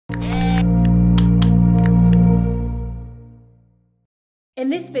In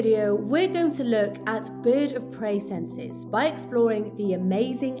this video, we're going to look at bird of prey senses by exploring the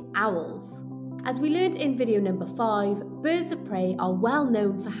amazing owls. As we learned in video number 5, birds of prey are well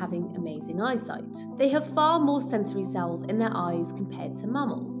known for having amazing eyesight. They have far more sensory cells in their eyes compared to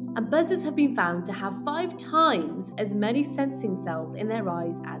mammals, and buzzards have been found to have 5 times as many sensing cells in their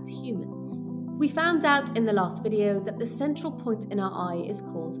eyes as humans. We found out in the last video that the central point in our eye is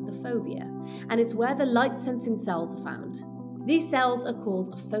called the fovea, and it's where the light sensing cells are found. These cells are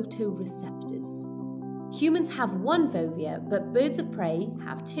called photoreceptors. Humans have 1 fovea, but birds of prey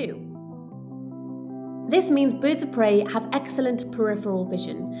have 2. This means birds of prey have excellent peripheral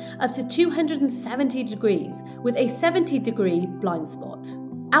vision, up to 270 degrees, with a 70-degree blind spot.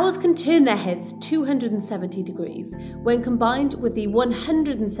 Owls can turn their heads 270 degrees. When combined with the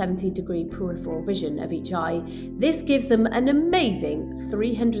 170-degree peripheral vision of each eye, this gives them an amazing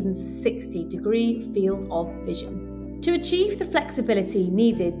 360-degree field of vision. To achieve the flexibility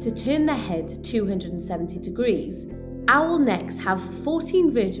needed to turn their head 270 degrees, owl necks have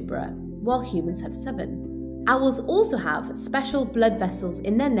 14 vertebrae, while humans have 7. Owls also have special blood vessels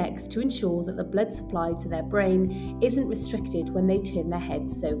in their necks to ensure that the blood supply to their brain isn't restricted when they turn their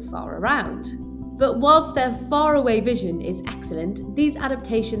heads so far around. But whilst their faraway vision is excellent, these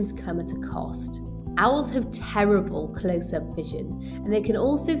adaptations come at a cost. Owls have terrible close-up vision, and they can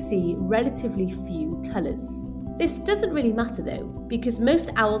also see relatively few colours. This doesn't really matter though, because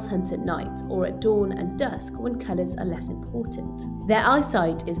most owls hunt at night or at dawn and dusk when colours are less important. Their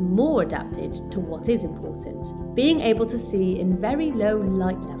eyesight is more adapted to what is important, being able to see in very low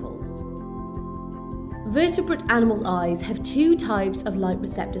light levels. Vertebrate animals' eyes have 2 types of light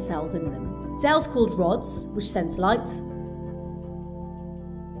receptor cells in them. Cells called rods, which sense light,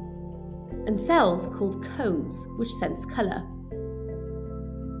 and cells called cones, which sense colour.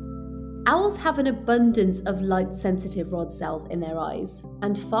 Owls have an abundance of light-sensitive rod cells in their eyes,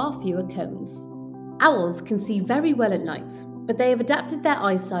 and far fewer cones. Owls can see very well at night, but they have adapted their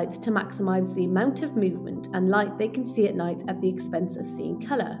eyesight to maximise the amount of movement and light they can see at night at the expense of seeing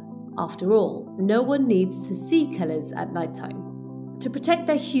colour. After all, no one needs to see colours at night time. To protect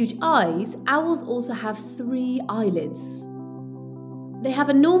their huge eyes, owls also have 3 eyelids. They have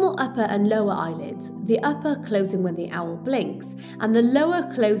a normal upper and lower eyelid, the upper closing when the owl blinks, and the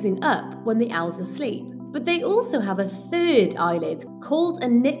lower closing up when the owl's asleep. But they also have a 3rd eyelid called a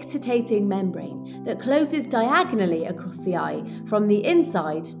nictitating membrane that closes diagonally across the eye from the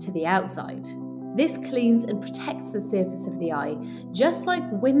inside to the outside. This cleans and protects the surface of the eye, just like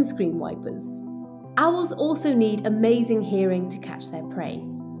windscreen wipers. Owls also need amazing hearing to catch their prey.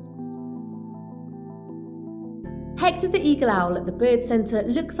 Hector the eagle owl at the bird centre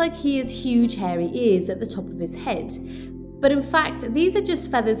looks like he has huge hairy ears at the top of his head, but in fact these are just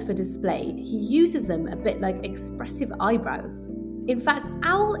feathers for display. He uses them a bit like expressive eyebrows. In fact,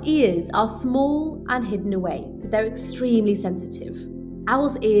 owl ears are small and hidden away, but they're extremely sensitive.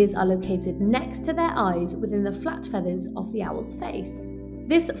 Owls' ears are located next to their eyes within the flat feathers of the owl's face.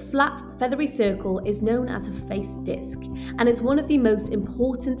 This flat, feathery circle is known as a face disc, and it's one of the most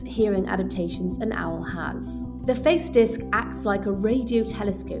important hearing adaptations an owl has. The face disc acts like a radio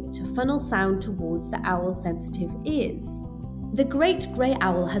telescope to funnel sound towards the owl's sensitive ears. The great grey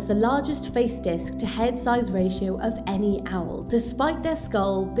owl has the largest face disc to head size ratio of any owl, despite their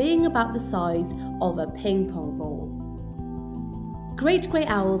skull being about the size of a ping pong ball. Great grey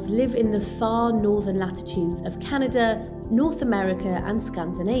owls live in the far northern latitudes of Canada, North America and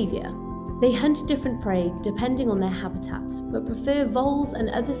Scandinavia. They hunt different prey depending on their habitat, but prefer voles and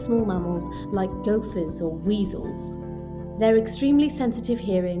other small mammals like gophers or weasels. Their extremely sensitive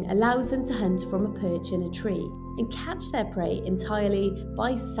hearing allows them to hunt from a perch in a tree and catch their prey entirely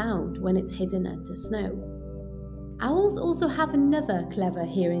by sound when it's hidden under snow. Owls also have another clever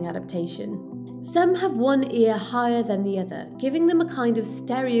hearing adaptation. Some have one ear higher than the other, giving them a kind of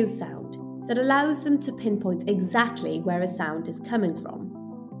stereo sound that allows them to pinpoint exactly where a sound is coming from.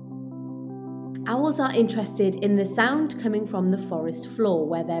 Owls are interested in the sound coming from the forest floor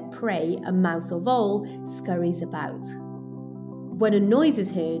where their prey, a mouse or vole, scurries about. When a noise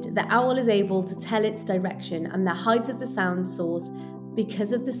is heard, the owl is able to tell its direction and the height of the sound source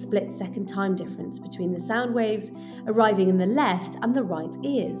because of the split-second time difference between the sound waves arriving in the left and the right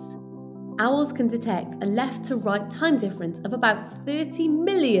ears. Owls can detect a left to right time difference of about 30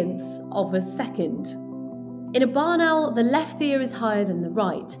 millionths of a second. In a barn owl, the left ear is higher than the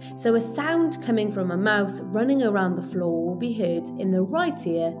right, so a sound coming from a mouse running around the floor will be heard in the right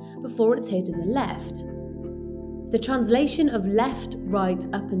ear before it's heard in the left. The translation of left, right,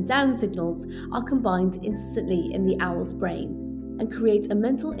 up and down signals are combined instantly in the owl's brain and create a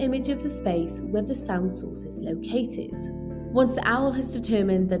mental image of the space where the sound source is located. Once the owl has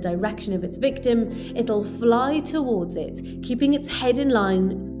determined the direction of its victim, it'll fly towards it, keeping its head in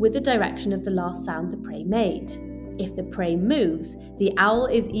line with the direction of the last sound the prey made. If the prey moves, the owl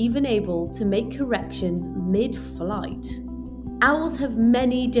is even able to make corrections mid-flight. Owls have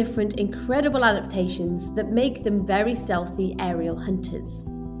many different incredible adaptations that make them very stealthy aerial hunters.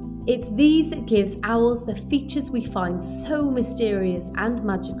 It's these that gives owls the features we find so mysterious and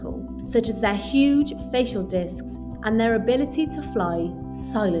magical, such as their huge facial discs and their ability to fly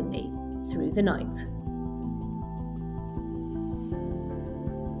silently through the night.